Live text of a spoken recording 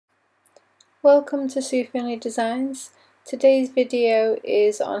Welcome to Findlay Designs. Today's video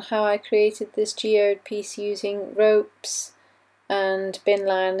is on how I created this geode piece using ropes and bin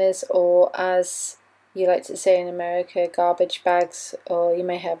liners, or as you like to say in America, garbage bags, or you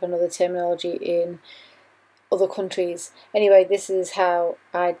may have another terminology in other countries. Anyway, this is how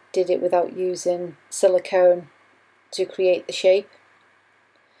I did it without using silicone to create the shape.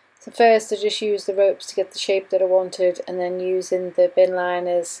 So first I just used the ropes to get the shape that I wanted, and then using the bin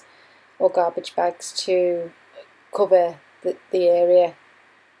liners or garbage bags to cover the area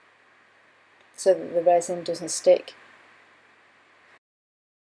so that the resin doesn't stick.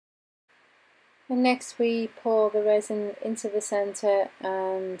 And next we pour the resin into the centre,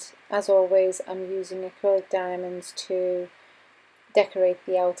 and as always I'm using acrylic diamonds to decorate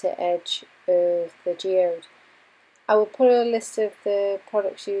the outer edge of the geode. I will put a list of the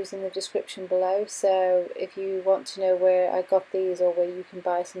products used in the description below, so if you want to know where I got these or where you can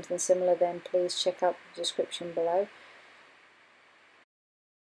buy something similar, then please check out the description below.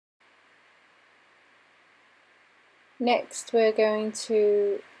 Next we're going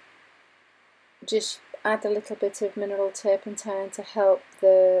to just add a little bit of mineral turpentine to help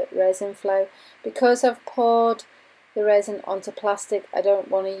the resin flow. Because I've poured the resin onto plastic, I don't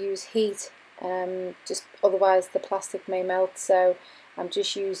want to use heat. Just otherwise the plastic may melt, so I'm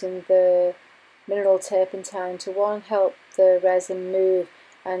just using the mineral turpentine to one, help the resin move,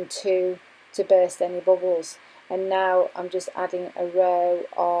 and two, to burst any bubbles. And now I'm just adding a row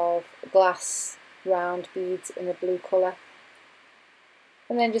of glass round beads in the blue colour,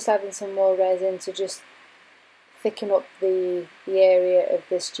 and then just adding some more resin to just thicken up the area of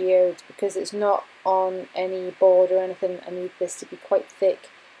this geode. Because it's not on any board or anything, I need this to be quite thick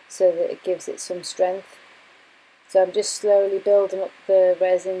so that it gives it some strength. So I'm just slowly building up the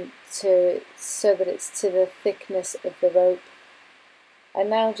resin so that it's to the thickness of the rope. And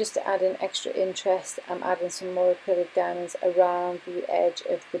now, just to add an extra interest, I'm adding some more acrylic diamonds around the edge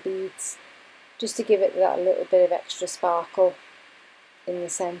of the beads, just to give it that little bit of extra sparkle in the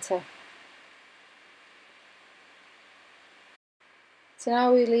centre. So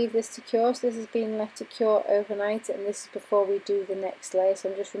now we leave this to cure. So this has been left to cure overnight, and this is before we do the next layer. So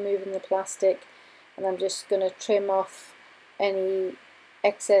I'm just removing the plastic, and I'm just going to trim off any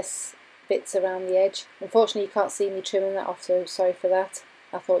excess bits around the edge. Unfortunately you can't see me trimming that off, so sorry for that.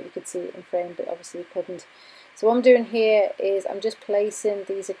 I thought you could see it in frame, but obviously you couldn't. So what I'm doing here is I'm just placing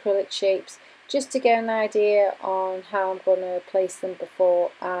these acrylic shapes just to get an idea on how I'm going to place them before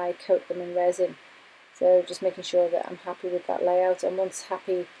I coat them in resin. So just making sure that I'm happy with that layout, and once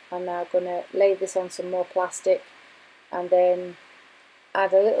happy I'm now going to lay this on some more plastic and then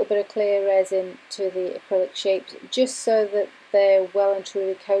add a little bit of clear resin to the acrylic shapes, just so that they're well and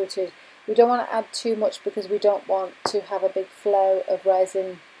truly coated. We don't want to add too much because we don't want to have a big flow of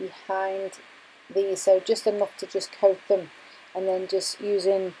resin behind these, so just enough to just coat them, and then just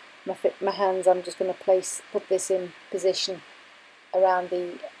using my hands I'm just going to put this in position around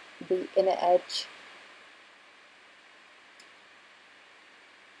the inner edge.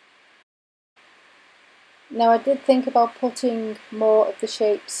 Now I did think about putting more of the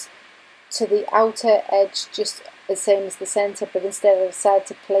shapes to the outer edge, just the same as the centre, but instead I decided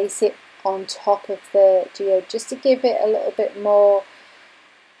to place it on top of the geode, just to give it a little bit more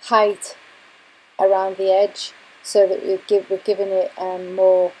height around the edge, so that we're giving it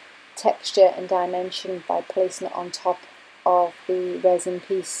more texture and dimension by placing it on top of the resin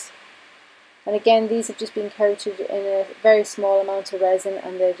piece. And again, these have just been coated in a very small amount of resin,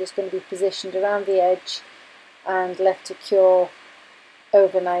 and they're just going to be positioned around the edge and left to cure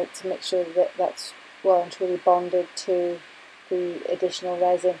overnight to make sure that that's well and truly bonded to the additional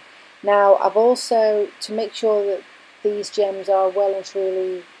resin. Now I've also, to make sure that these gems are well and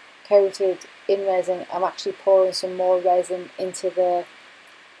truly coated in resin, I'm actually pouring some more resin into the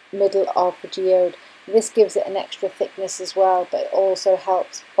middle of the geode. This gives it an extra thickness as well, but it also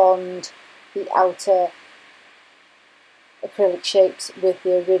helps bond the outer acrylic shapes with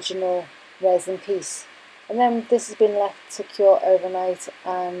the original resin piece. And then this has been left to cure overnight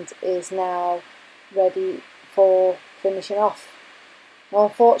and is now ready for finishing off. Now,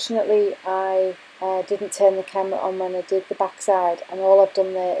 unfortunately I didn't turn the camera on when I did the back side, and all I've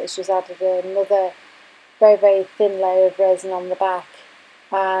done there is just added another very thin layer of resin on the back,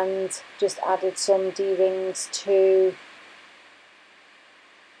 and just added some D-rings to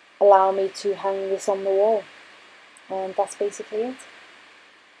allow me to hang this on the wall. And that's basically it.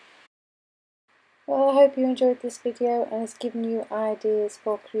 Well, I hope you enjoyed this video and it's given you ideas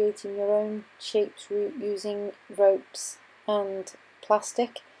for creating your own shapes using ropes and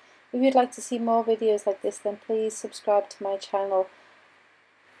plastic. If you'd like to see more videos like this, then please subscribe to my channel.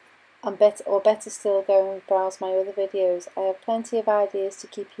 or better still, go and browse my other videos. I have plenty of ideas to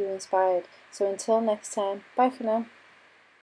keep you inspired. So until next time, bye for now.